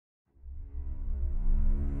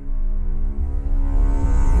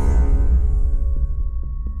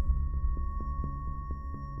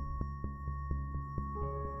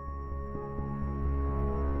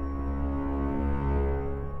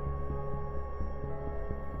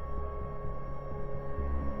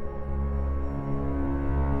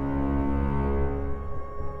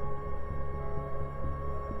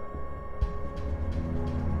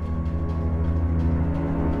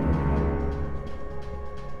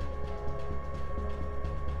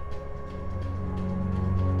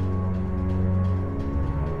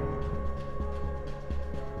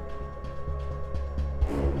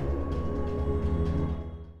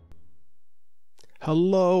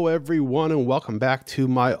Hello everyone and welcome back to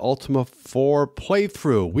my Ultima 4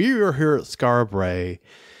 playthrough. We are here at Scarbray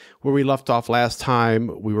where we left off last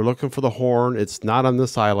time. We were looking for the horn. It's not on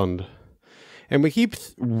this island. And we keep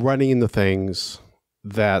running into things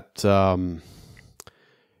that, that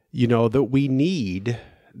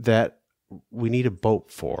we need a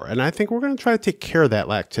boat for. And I think we're going to try to take care of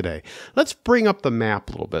that today. Let's bring up the map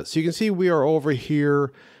a little bit. So you can see we are over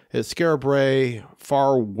here at Scarbray,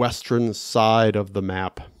 far western side of the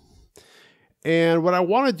map. And what I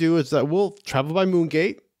want to do is that we'll travel by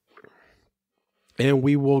Moongate and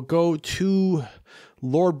we will go to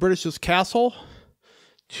Lord British's castle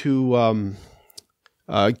to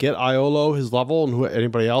get Iolo his level and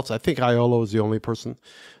anybody else. I think Iolo is the only person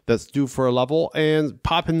that's due for a level, and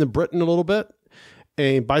pop into Britain a little bit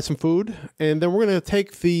and buy some food. And then we're going to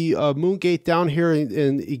take the Moongate down here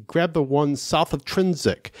and grab the one south of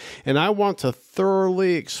Trinsic. And I want to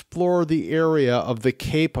thoroughly explore the area of the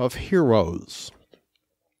Cape of Heroes.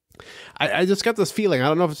 I just got this feeling. I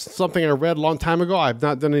don't know if it's something I read a long time ago. I've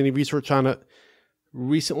not done any research on it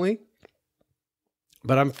recently.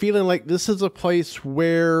 But I'm feeling like this is a place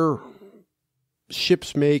where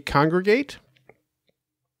ships may congregate.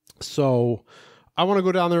 So I want to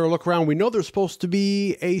go down there and look around. We know there's supposed to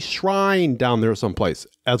be a shrine down there someplace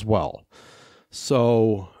as well.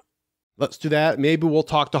 So let's do that. Maybe we'll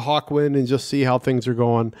talk to Hawkwind and just see how things are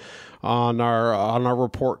going on our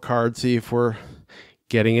report card. See if we're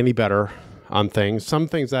getting any better on things. Some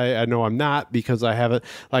things I know I'm not, because I haven't,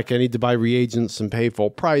 like I need to buy reagents and pay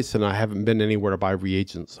full price, and I haven't been anywhere to buy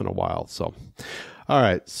reagents in a while. So, all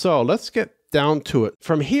right. So let's get down to it.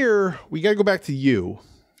 From here, we got to go back to you.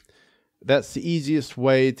 That's the easiest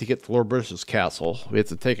way to get to Lord British's castle. We have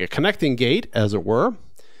to take a connecting gate, as it were.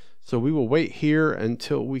 So we will wait here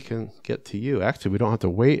until we can get to you. Actually, we don't have to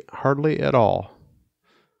wait hardly at all.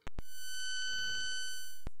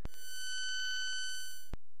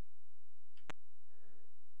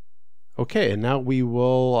 Okay, and now we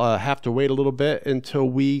will have to wait a little bit until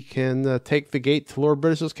we can take the gate to Lord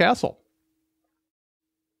British's castle.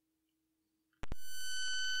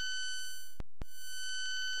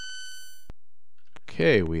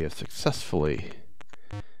 Okay, we have successfully.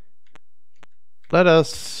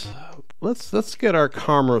 Let's get our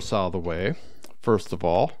commerce out of the way first of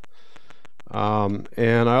all,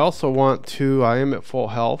 and I also want to. I am at full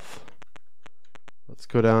health. Let's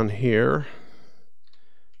go down here.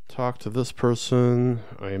 Talk to this person.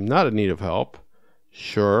 I am not in need of help.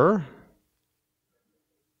 Sure.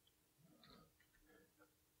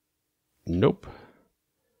 Nope.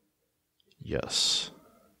 Yes.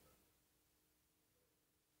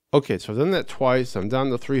 Okay, so I've done that twice. I'm down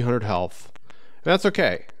to 300 health. That's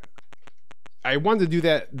okay. I wanted to do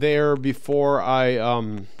that there before I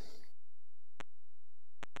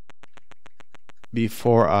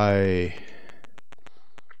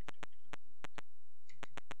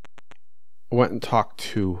went and talked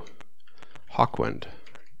to Hawkwind,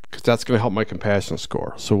 because that's going to help my compassion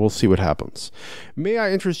score. So we'll see what happens. May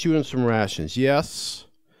I interest you in some rations? Yes.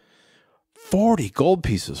 40 gold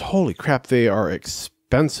pieces. Holy crap, they are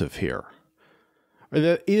expensive here.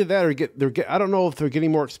 Either that or I don't know if they're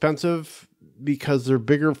getting more expensive because they're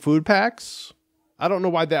bigger food packs. I don't know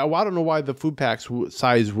why that. Well, I don't know why the food packs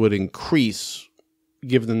size would increase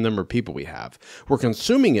given the number of people we have. We're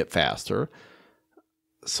consuming it faster.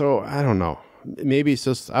 So I don't know. Maybe it's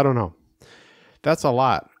just, I don't know. That's a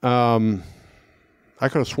lot. I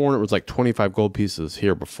could have sworn it was like 25 gold pieces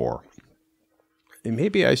here before. And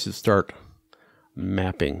maybe I should start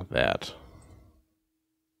mapping that.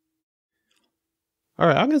 All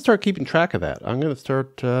right, I'm going to start keeping track of that. I'm going to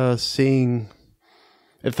start seeing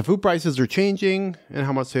if the food prices are changing and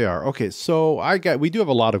how much they are. Okay, so we do have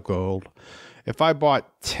a lot of gold. If I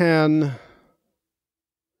bought 10,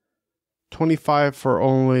 25 for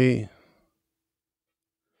only.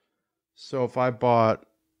 So if I bought,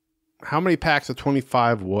 how many packs of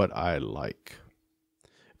 25 would I like?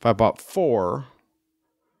 If I bought 4,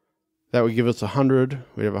 that would give us 100.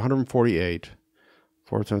 We have 148.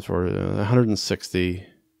 4 times 4, 160.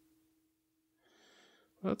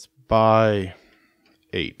 Let's buy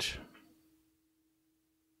 8.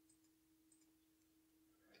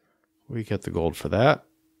 We get the gold for that.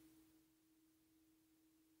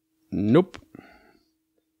 Nope.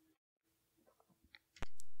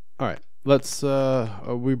 All right. Let's,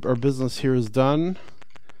 our business here is done.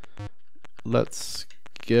 Let's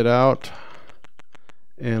get out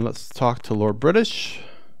and let's talk to Lord British.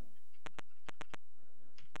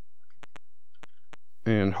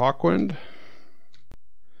 And Hawkwind.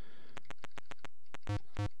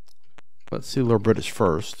 Let's see Lord British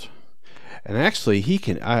first. And actually, he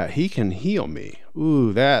can heal me.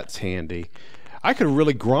 Ooh, that's handy. I could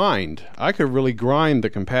really grind. I could really grind the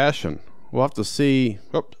compassion. We'll have to see.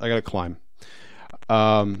 Oops, I gotta climb.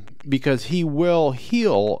 Because he will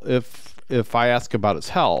heal if I ask about his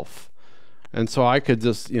health, and so I could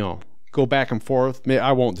just, you know, go back and forth.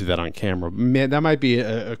 I won't do that on camera. Man, that might be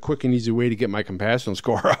a quick and easy way to get my compassion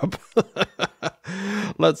score up.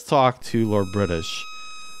 Let's talk to Lord British.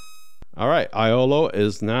 All right, Iolo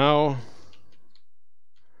is now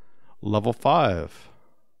level 5.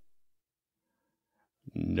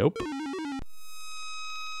 Nope.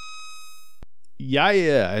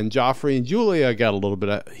 Yeah, and Joffrey and Julia got a little bit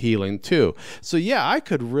of healing too. So yeah, I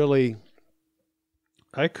could really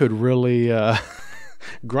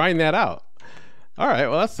grind that out. All right,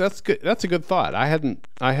 well that's good. That's a good thought. I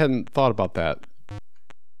hadn't thought about that.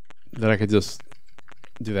 That I could just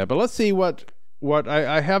do that. But let's see what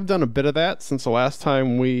I have done a bit of that since the last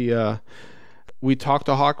time we talked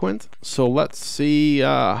to Hawkwind. So let's see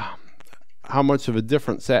how much of a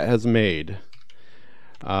difference that has made.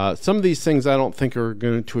 Some of these things I don't think are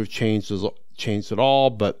going to have changed at all,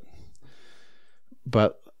 but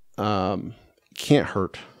can't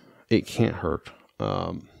hurt. It can't hurt.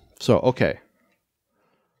 So okay.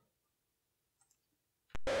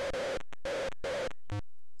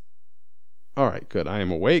 All right, good. I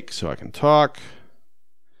am awake, so I can talk.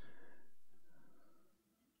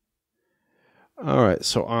 All right,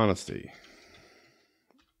 so honesty.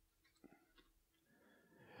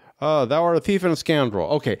 Thou art a thief and a scoundrel.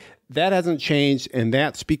 Okay, that hasn't changed, and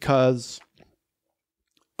that's because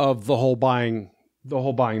of the whole buying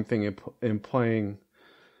thing and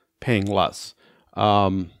paying less.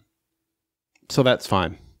 So that's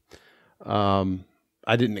fine.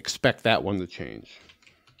 I didn't expect that one to change.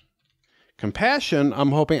 Compassion,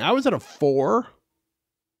 I'm hoping. I was at a 4,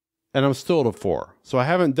 and I'm still at a 4. So I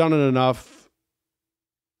haven't done it enough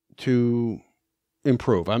to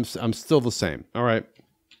improve. I'm still the same. All right.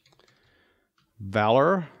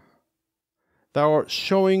 Valor. Thou art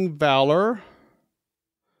showing valor.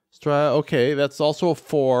 Okay, that's also a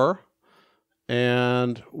 4.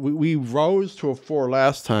 And we rose to a 4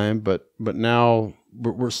 last time, but now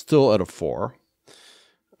we're still at a 4.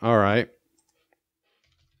 All right.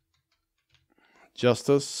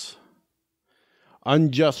 Justice.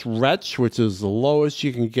 Unjust wretch, which is the lowest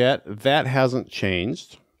you can get. That hasn't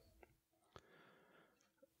changed.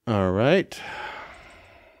 All right.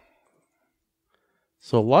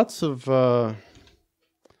 So lots of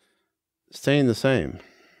staying the same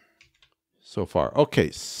so far.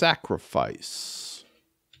 Okay, sacrifice.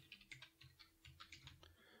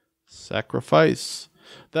 Sacrifice.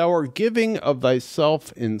 Thou art giving of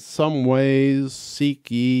thyself in some ways,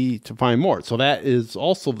 seek ye to find more. So that is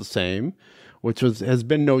also the same, which has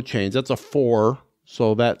been no change. That's a 4,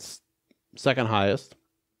 so that's second highest.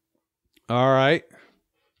 All right.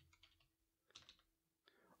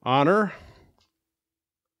 Honor.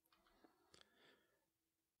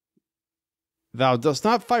 Thou dost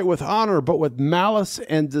not fight with honor, but with malice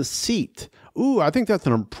and deceit. Ooh, I think that's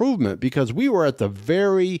an improvement because we were at the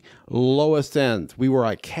very lowest end. We were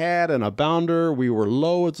a cad and a bounder. We were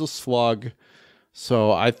low as a slug.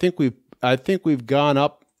 So I think we've gone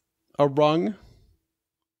up a rung.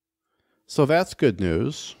 So that's good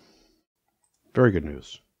news. Very good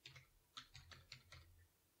news.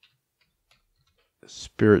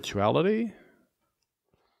 Spirituality.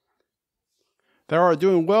 Thou art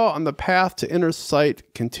doing well on the path to inner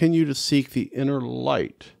sight. Continue to seek the inner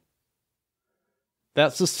light.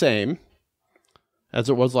 That's the same as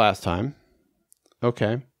it was last time.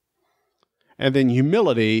 Okay. And then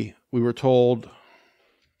humility, we were told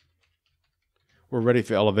we're ready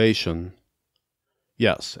for elevation.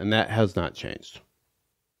 Yes, and that has not changed.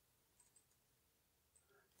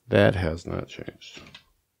 That has not changed.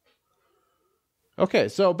 Okay,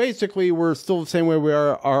 so basically we're still the same way we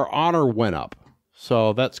are. Our honor went up.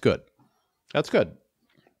 So that's good. That's good.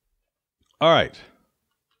 All right.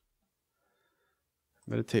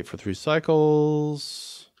 Meditate for 3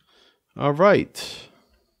 cycles. All right.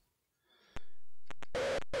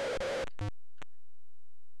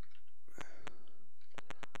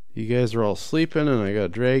 You guys are all sleeping, and I got to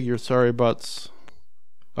drag your sorry butts.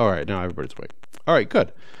 All right, now everybody's awake. All right,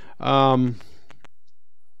 good. I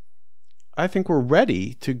think we're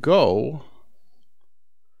ready to go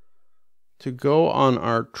on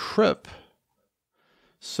our trip.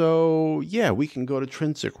 So, yeah, we can go to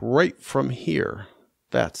Trinsic right from here.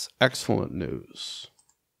 That's excellent news.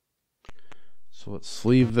 So let's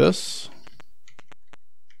leave this.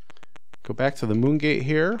 Go back to the Moongate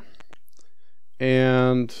here.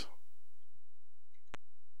 And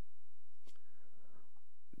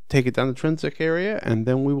take it down the Trinsic area, and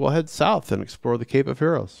then we will head south and explore the Cape of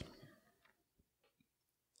Heroes.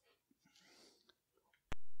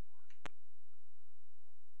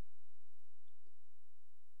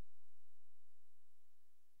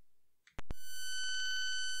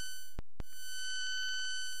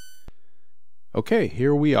 Okay,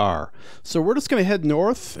 here we are. So we're just going to head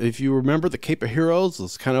north. If you remember, the Cape of Heroes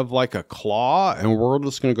is kind of like a claw, and we're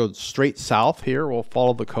just going to go straight south here. We'll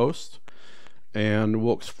follow the coast, and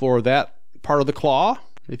we'll explore that part of the claw,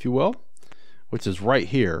 if you will, which is right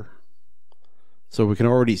here. So we can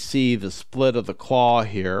already see the split of the claw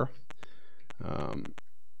here.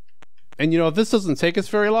 And, you know, if this doesn't take us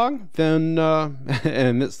very long, then,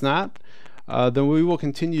 and it's not, then we will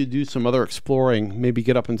continue to do some other exploring, maybe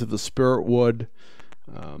get up into the Spirit Wood,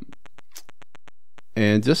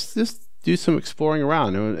 and just do some exploring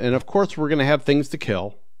around. And of course, we're going to have things to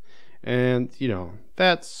kill. And, you know,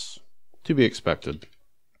 that's to be expected.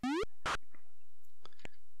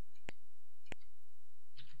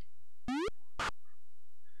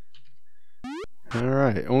 All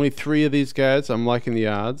right, only 3 of these guys. I'm liking the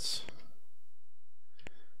odds.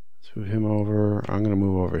 Let's move him over. I'm going to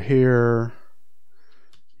move over here.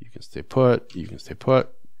 You can stay put. You can stay put.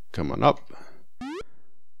 Come on up.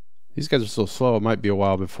 These guys are so slow, it might be a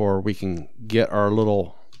while before we can get our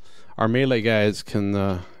melee guys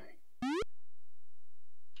can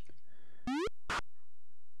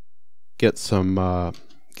get some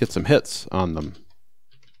hits on them.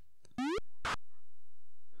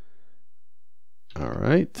 All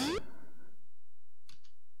right.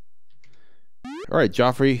 All right,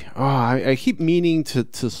 Joffrey. Oh, I keep meaning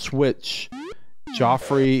to switch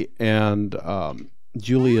Joffrey and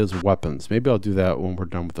Julia's weapons. Maybe I'll do that when we're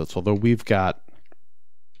done with this, although we've got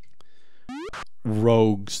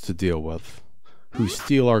rogues to deal with who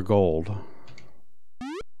steal our gold.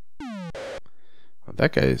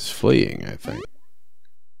 That guy is fleeing, I think.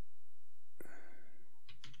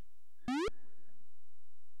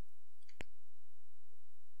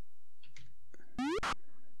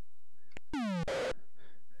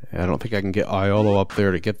 I don't think I can get Iolo up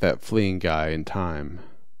there to get that fleeing guy in time.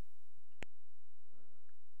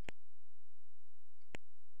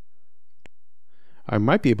 I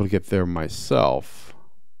might be able to get there myself.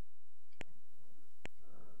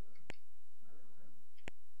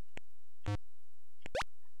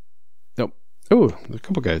 Nope. Oh, there's a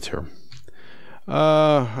couple guys here.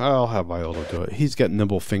 I'll have Iolo do it. He's got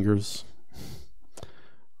nimble fingers.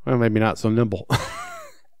 Well, maybe not so nimble.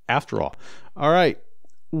 After all. All right.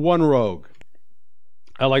 1 rogue.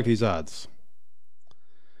 I like these odds.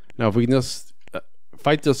 Now, if we can just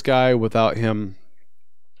fight this guy without him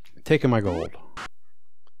taking my gold.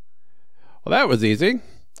 Well, that was easy.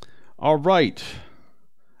 All right.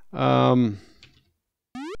 Oh,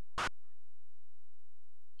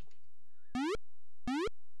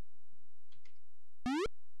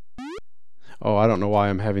 I don't know why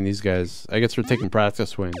I'm having these guys. I guess we're taking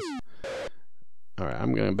practice swings. All right,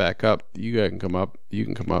 I'm going to back up. You guys can come up. You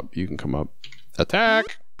can come up. You can come up.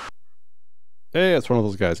 Attack! Hey, it's one of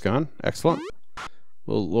those guys gone. Excellent.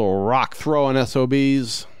 Little rock throwing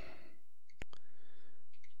SOBs.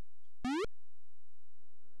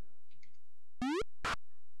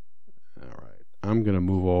 All right, I'm going to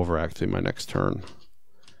move over actually my next turn.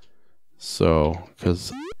 So,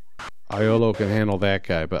 because Iolo can handle that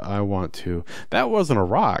guy, but I want to... That wasn't a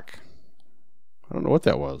rock. I don't know what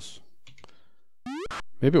that was.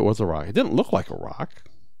 Maybe it was a rock. It didn't look like a rock.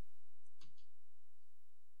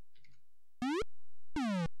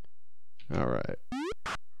 All right.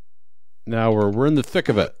 Now we're in the thick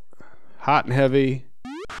of it. Hot and heavy.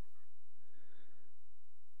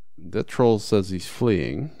 That troll says he's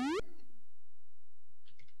fleeing.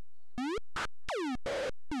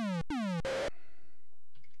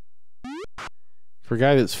 For a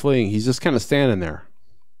guy that's fleeing, he's just kind of standing there.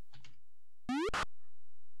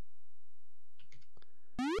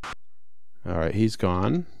 All right, he's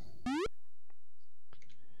gone.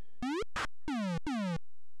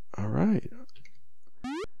 All right.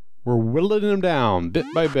 We're whittling him down bit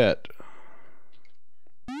by bit.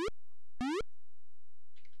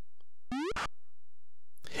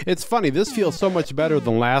 It's funny, this feels so much better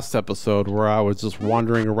than last episode where I was just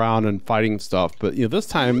wandering around and fighting stuff. But, you know, this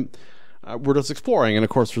time we're just exploring. And, of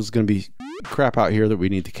course, there's going to be crap out here that we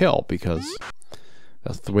need to kill because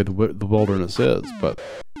that's the way the wilderness is. But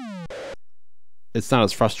it's not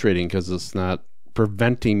as frustrating because it's not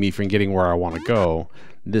preventing me from getting where I want to go.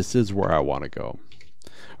 This is where I want to go.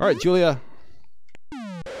 All right, Julia.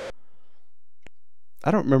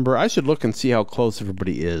 I don't remember. I should look and see how close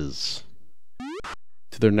everybody is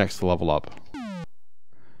to their next level up.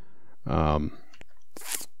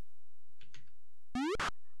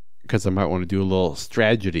 because I might want to do a little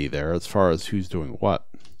strategy there as far as who's doing what.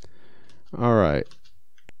 All right.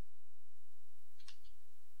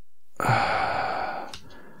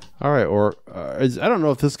 All right, or I don't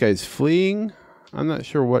know if this guy's fleeing. I'm not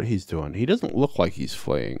sure what he's doing. He doesn't look like he's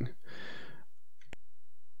fleeing.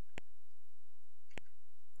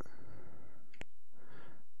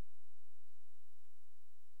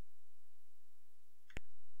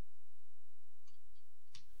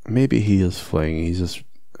 Maybe he is fleeing. He's just...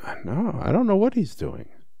 No, I don't know what he's doing.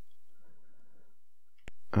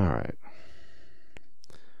 All right.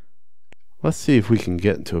 Let's see if we can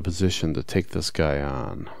get into a position to take this guy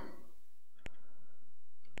on.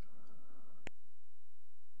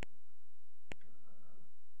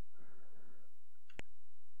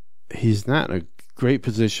 He's not in a great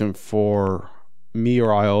position for me or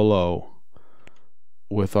Iolo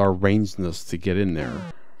with our rangeness to get in there.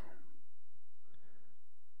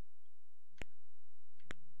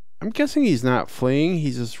 I'm guessing he's not fleeing.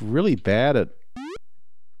 He's just really bad at...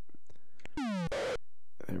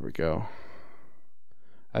 There we go.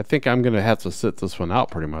 I think I'm going to have to sit this one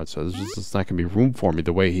out pretty much. So there's just not going to be room for me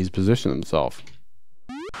the way he's positioned himself.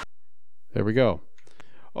 There we go.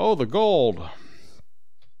 Oh, the gold.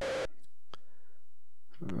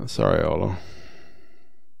 Sorry, Olo.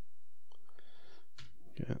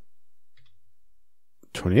 Yeah.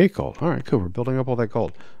 28 gold. All right, cool. We're building up all that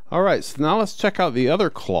gold. All right, so now let's check out the other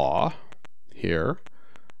claw here.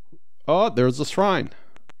 Oh, there's the shrine.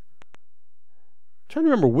 I'm trying to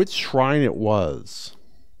remember which shrine it was.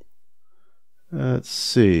 Let's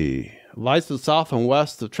see. Lies to the south and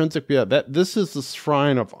west of Trinsic. Yeah, this is the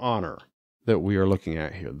Shrine of Honor that we are looking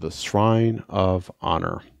at here. The Shrine of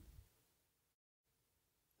Honor.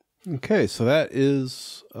 Okay, so that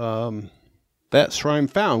is that shrine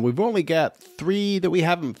found. We've only got 3 that we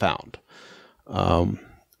haven't found.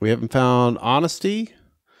 We haven't found honesty,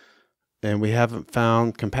 and we haven't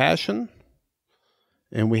found compassion,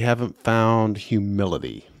 and we haven't found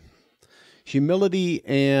humility. Humility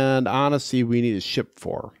and honesty we need a ship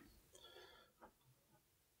for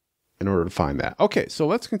in order to find that. Okay, so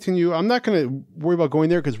let's continue. I'm not going to worry about going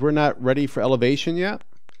there because we're not ready for elevation yet.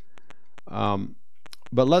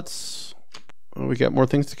 But let's... Well, we got more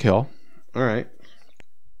things to kill. All right.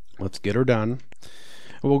 Let's get her done.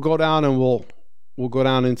 We'll go down and we'll go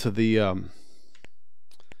down into the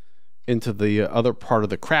other part of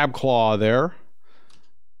the crab claw there.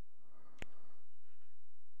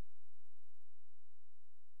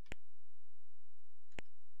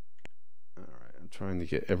 All right, I'm trying to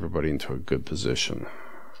get everybody into a good position.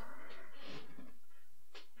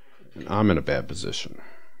 And I'm in a bad position.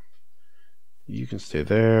 You can stay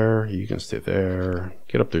there. You can stay there.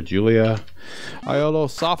 Get up there, Julia. Iolo,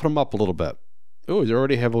 soften him up a little bit. Oh, he's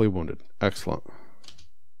already heavily wounded. Excellent.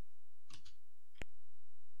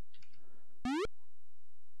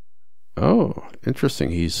 Oh,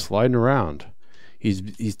 interesting. He's sliding around.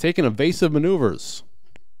 He's taking evasive maneuvers.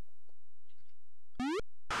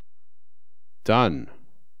 Done.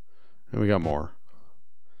 And we got more.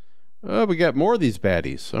 Oh, we got more of these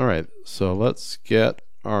baddies. All right, so let's get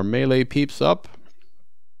our melee peeps up,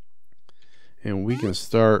 and we can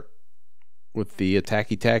start with the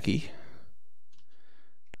attacky tacky.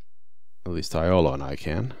 At least Iolo and I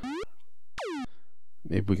can.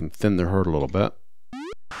 Maybe we can thin their herd a little bit.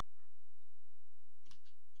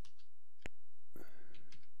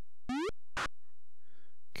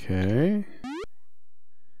 Okay.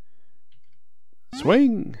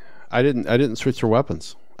 Swing. I didn't switch their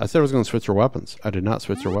weapons. I said I was going to switch their weapons. I did not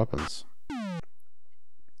switch their weapons.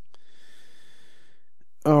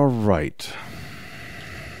 All right.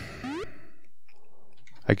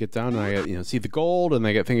 I get down and I see the gold, and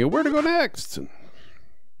I get thinking where to go next. I'm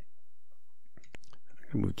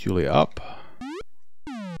gonna move Julia up.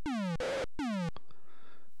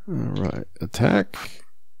 All right, attack,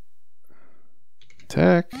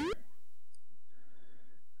 attack,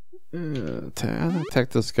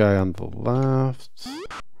 attack this guy on the left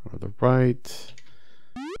or the right.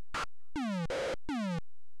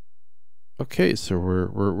 Okay, so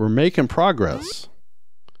we're making progress.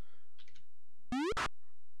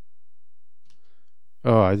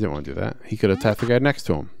 Oh, I didn't want to do that. He could attack the guy next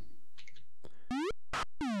to him.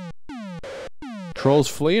 Troll's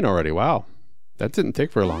fleeing already. Wow. That didn't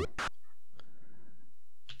take very long.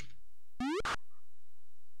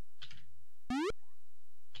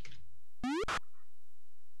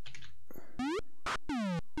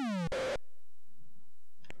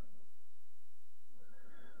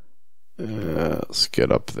 Let's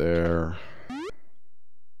get up there.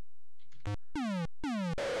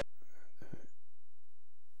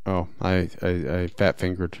 Oh, I fat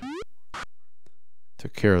fingered.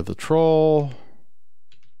 Took care of the troll.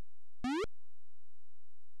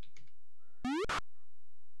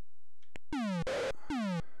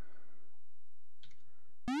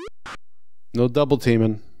 No double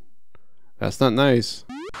teaming. That's not nice.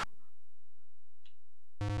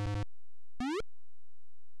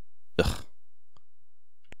 Ugh.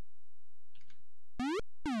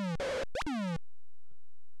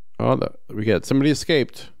 Oh, we got somebody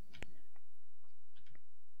escaped.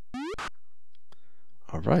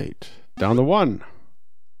 All right, down to one.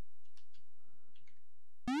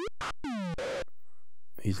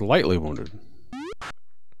 He's lightly wounded.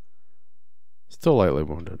 Still lightly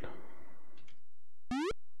wounded.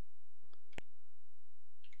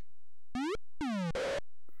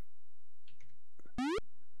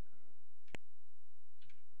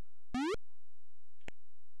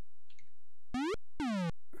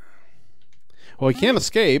 Well, he can't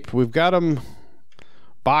escape. We've got him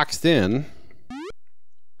boxed in.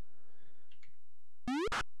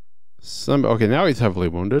 Okay, now he's heavily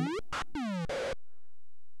wounded.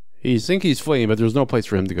 He thinks he's fleeing, but there's no place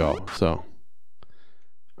for him to go. So,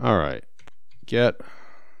 all right, I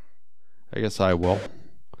guess I will.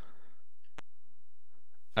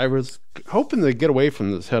 I was hoping to get away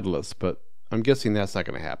from this headless, but I'm guessing that's not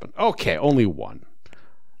going to happen. Okay, only one.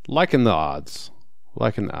 Liking the odds.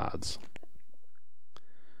 Liking the odds.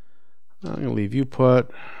 I'm going to leave you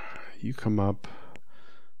put. You come up.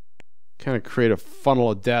 Kind of create a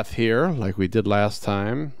funnel of death here like we did last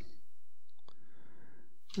time.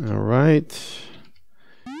 All right.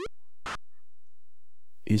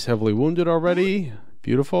 He's heavily wounded already.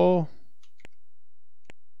 Beautiful.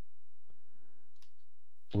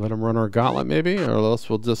 Let him run our gauntlet maybe, or else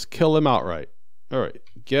we'll just kill him outright. All right.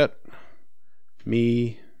 Get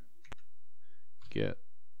me. Get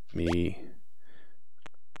me.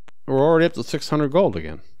 We're already up to 600 gold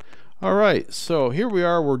again. All right, so here we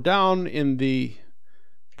are. We're down in the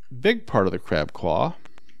big part of the crab claw.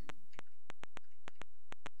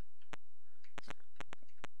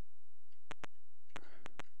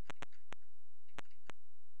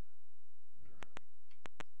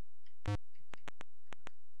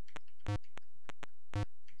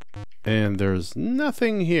 And there's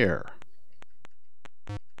nothing here.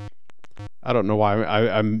 I don't know why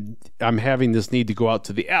I'm having this need to go out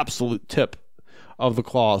to the absolute tip of the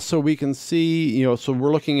claw so we can see, you know, so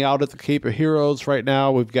we're looking out at the Cape of Heroes right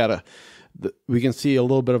now. We've got we can see a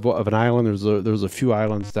little bit of an island. There's a few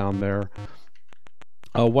islands down there.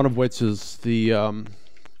 One of which is it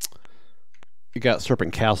got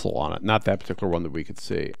Serpent Castle on it, not that particular one that we could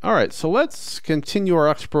see. All right, so let's continue our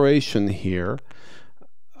exploration here.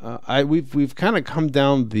 We've kind of come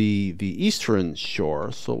down the eastern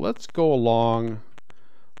shore, so let's go along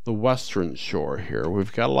the western shore here.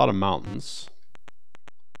 We've got a lot of mountains.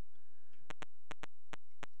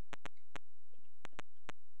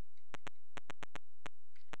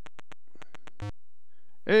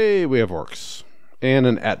 Hey, we have orcs and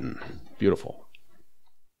an Etten. Beautiful.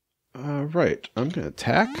 All right, I'm going to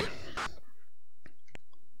attack.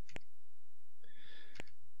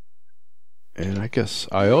 And I guess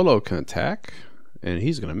Iolo can attack, and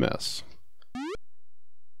he's going to miss.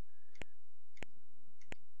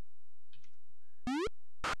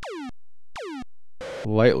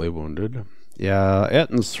 Lightly wounded. Yeah,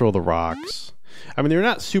 Ettins throw the rocks. I mean, they're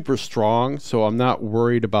not super strong, so I'm not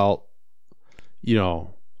worried about, you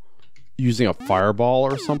know, using a fireball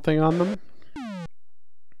or something on them.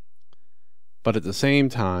 But at the same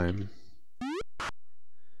time,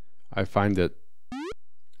 I find it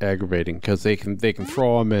aggravating because they can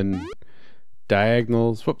throw them in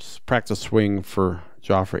diagonals. Whoops, practice swing for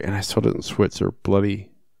Joffrey, and I still didn't switch their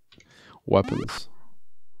bloody weapons.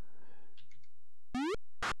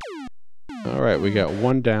 All right, we got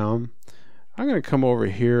one down. I'm going to come over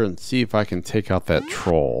here and see if I can take out that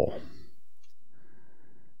troll.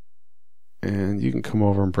 And you can come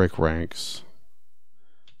over and break ranks.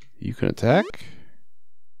 You can attack.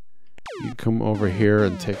 You can come over here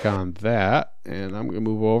and take on that. And I'm going to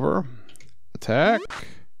move over. Attack.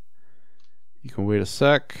 You can wait a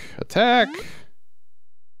sec. Attack.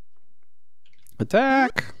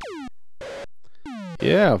 Attack.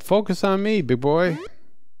 Yeah, focus on me, big boy.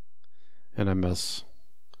 And I miss.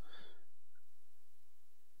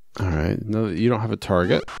 Alright, no, you don't have a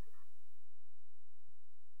target.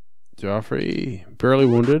 Joffrey, barely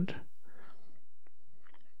wounded.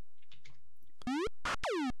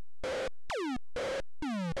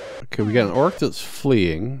 Okay, we got an orc that's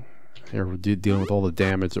fleeing. Here we're dealing with all the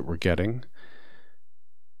damage that we're getting.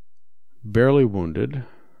 Barely wounded.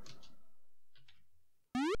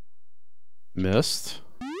 Missed.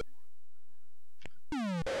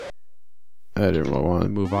 I didn't really want to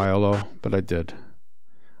move Iolo, but I did.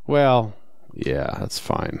 Well, yeah, that's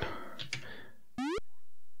fine.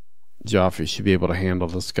 Joffrey should be able to handle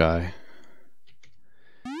this guy.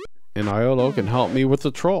 And Iolo can help me with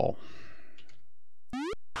the troll.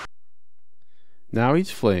 Now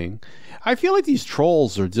he's fleeing. I feel like these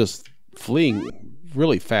trolls are just fleeing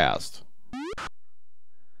really fast.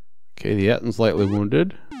 Okay, the Ettin's lightly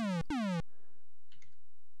wounded.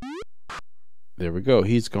 There we go,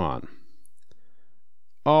 he's gone.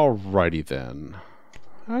 Alrighty then.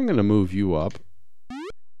 I'm going to move you up.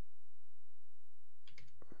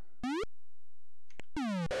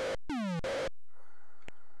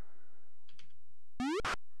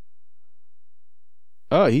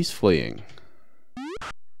 Oh, he's fleeing.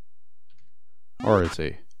 Or is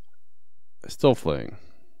he? Still fleeing.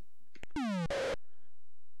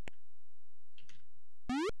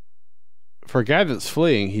 For a guy that's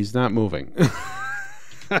fleeing, he's not moving.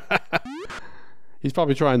 He's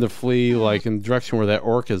probably trying to flee like in the direction where that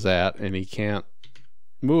orc is at, and he can't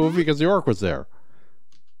move because the orc was there.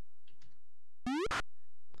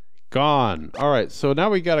 Gone. All right, so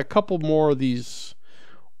now we got a couple more of these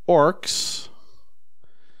orcs.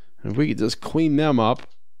 If we could just clean them up,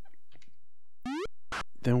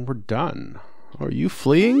 then we're done. Are you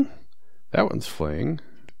fleeing? That one's fleeing.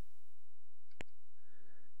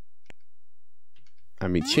 I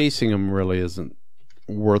mean, chasing him really isn't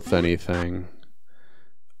worth anything.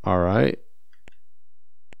 All right.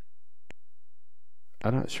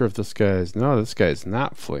 I'm not sure if this guy's... No, this guy's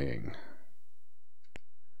not fleeing.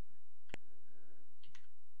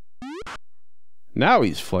 Now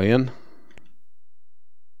he's fleeing.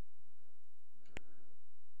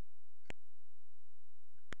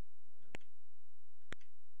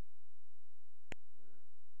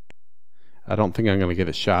 I don't think I'm going to get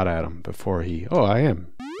a shot at him before he... Oh, I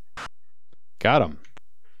am. Got him.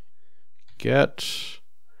 Get...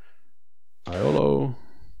 Iolo.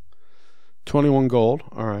 21 gold.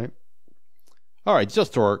 All right. All right,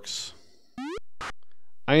 just orcs.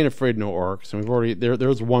 I ain't afraid of no orcs. And we've already...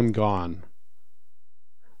 There's one gone.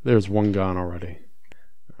 There's one gone already.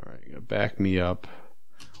 All right, back me up.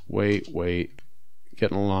 Wait.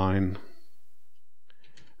 Get in line.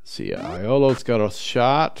 Let's see, Iolo's got a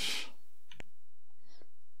shot.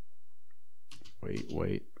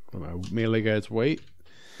 Wait. My melee guys wait.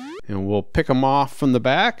 And we'll pick them off from the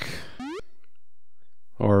back.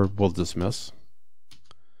 Or we'll dismiss.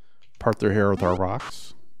 Part their hair with our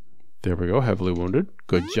rocks. There we go, heavily wounded.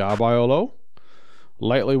 Good job, Iolo.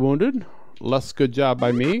 Lightly wounded. Less good job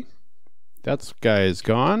by me. That guy is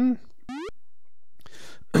gone.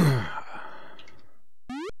 All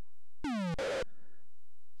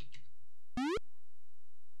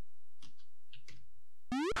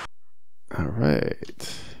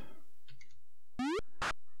right.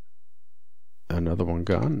 Another one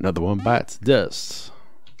gone. Another one bites dust.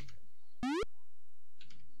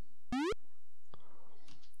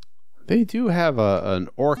 They do have an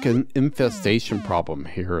orc infestation problem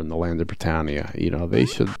here in the land of Britannia. You know, they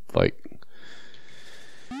should, like,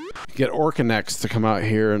 get Orcanex to come out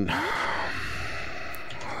here and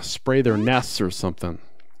spray their nests or something.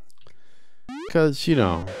 Because, you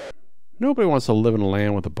know, nobody wants to live in a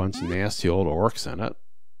land with a bunch of nasty old orcs in it.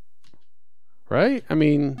 Right? I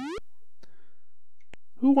mean,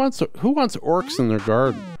 who wants orcs in their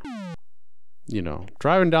garden? You know,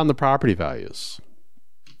 driving down the property values.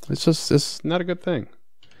 It's not a good thing.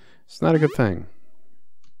 It's not a good thing.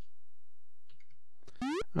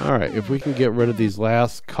 All right, if we can get rid of these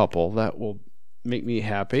last couple, that will make me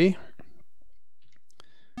happy.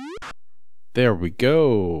 There we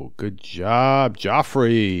go. Good job,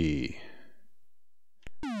 Joffrey.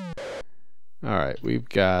 All right, we've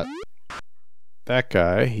got that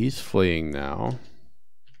guy. He's fleeing now.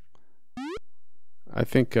 I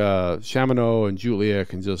think Chamino and Julia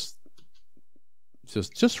can just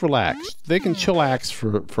relax. They can chillax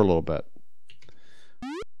for a little bit.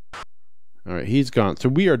 All right, he's gone. So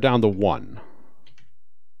we are down to one.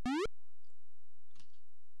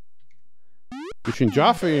 Between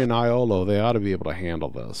Joffrey and Iolo, they ought to be able to handle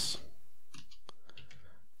this.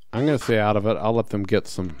 I'm going to stay out of it. I'll let them get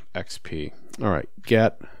some XP. All right,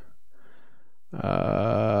 get.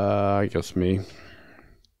 I guess me.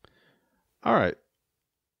 All right.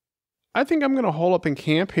 I think I'm going to hole up in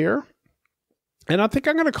camp here. And I think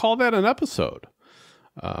I'm going to call that an episode.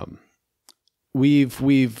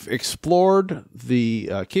 We've explored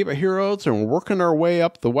the Cape of Heroes, and we're working our way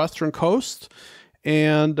up the western coast.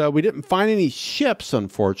 And we didn't find any ships,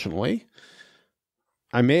 unfortunately.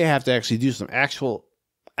 I may have to actually do some actual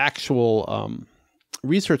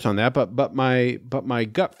research on that. But my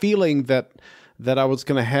gut feeling that that I was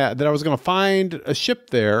going to find a ship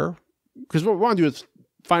there, because what we want to do is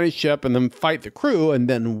find a ship and then fight the crew, and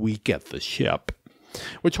then we get the ship,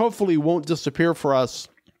 which hopefully won't disappear for us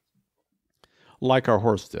like our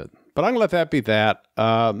horse did. But I'm going to let that be that.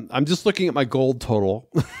 I'm just looking at my gold total.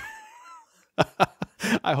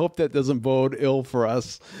 I hope that doesn't bode ill for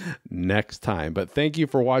us next time. But thank you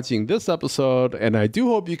for watching this episode, and I do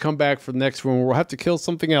hope you come back for the next one where we'll have to kill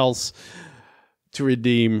something else to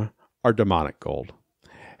redeem our demonic gold.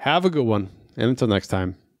 Have a good one, and until next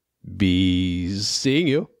time, be seeing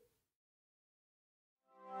you.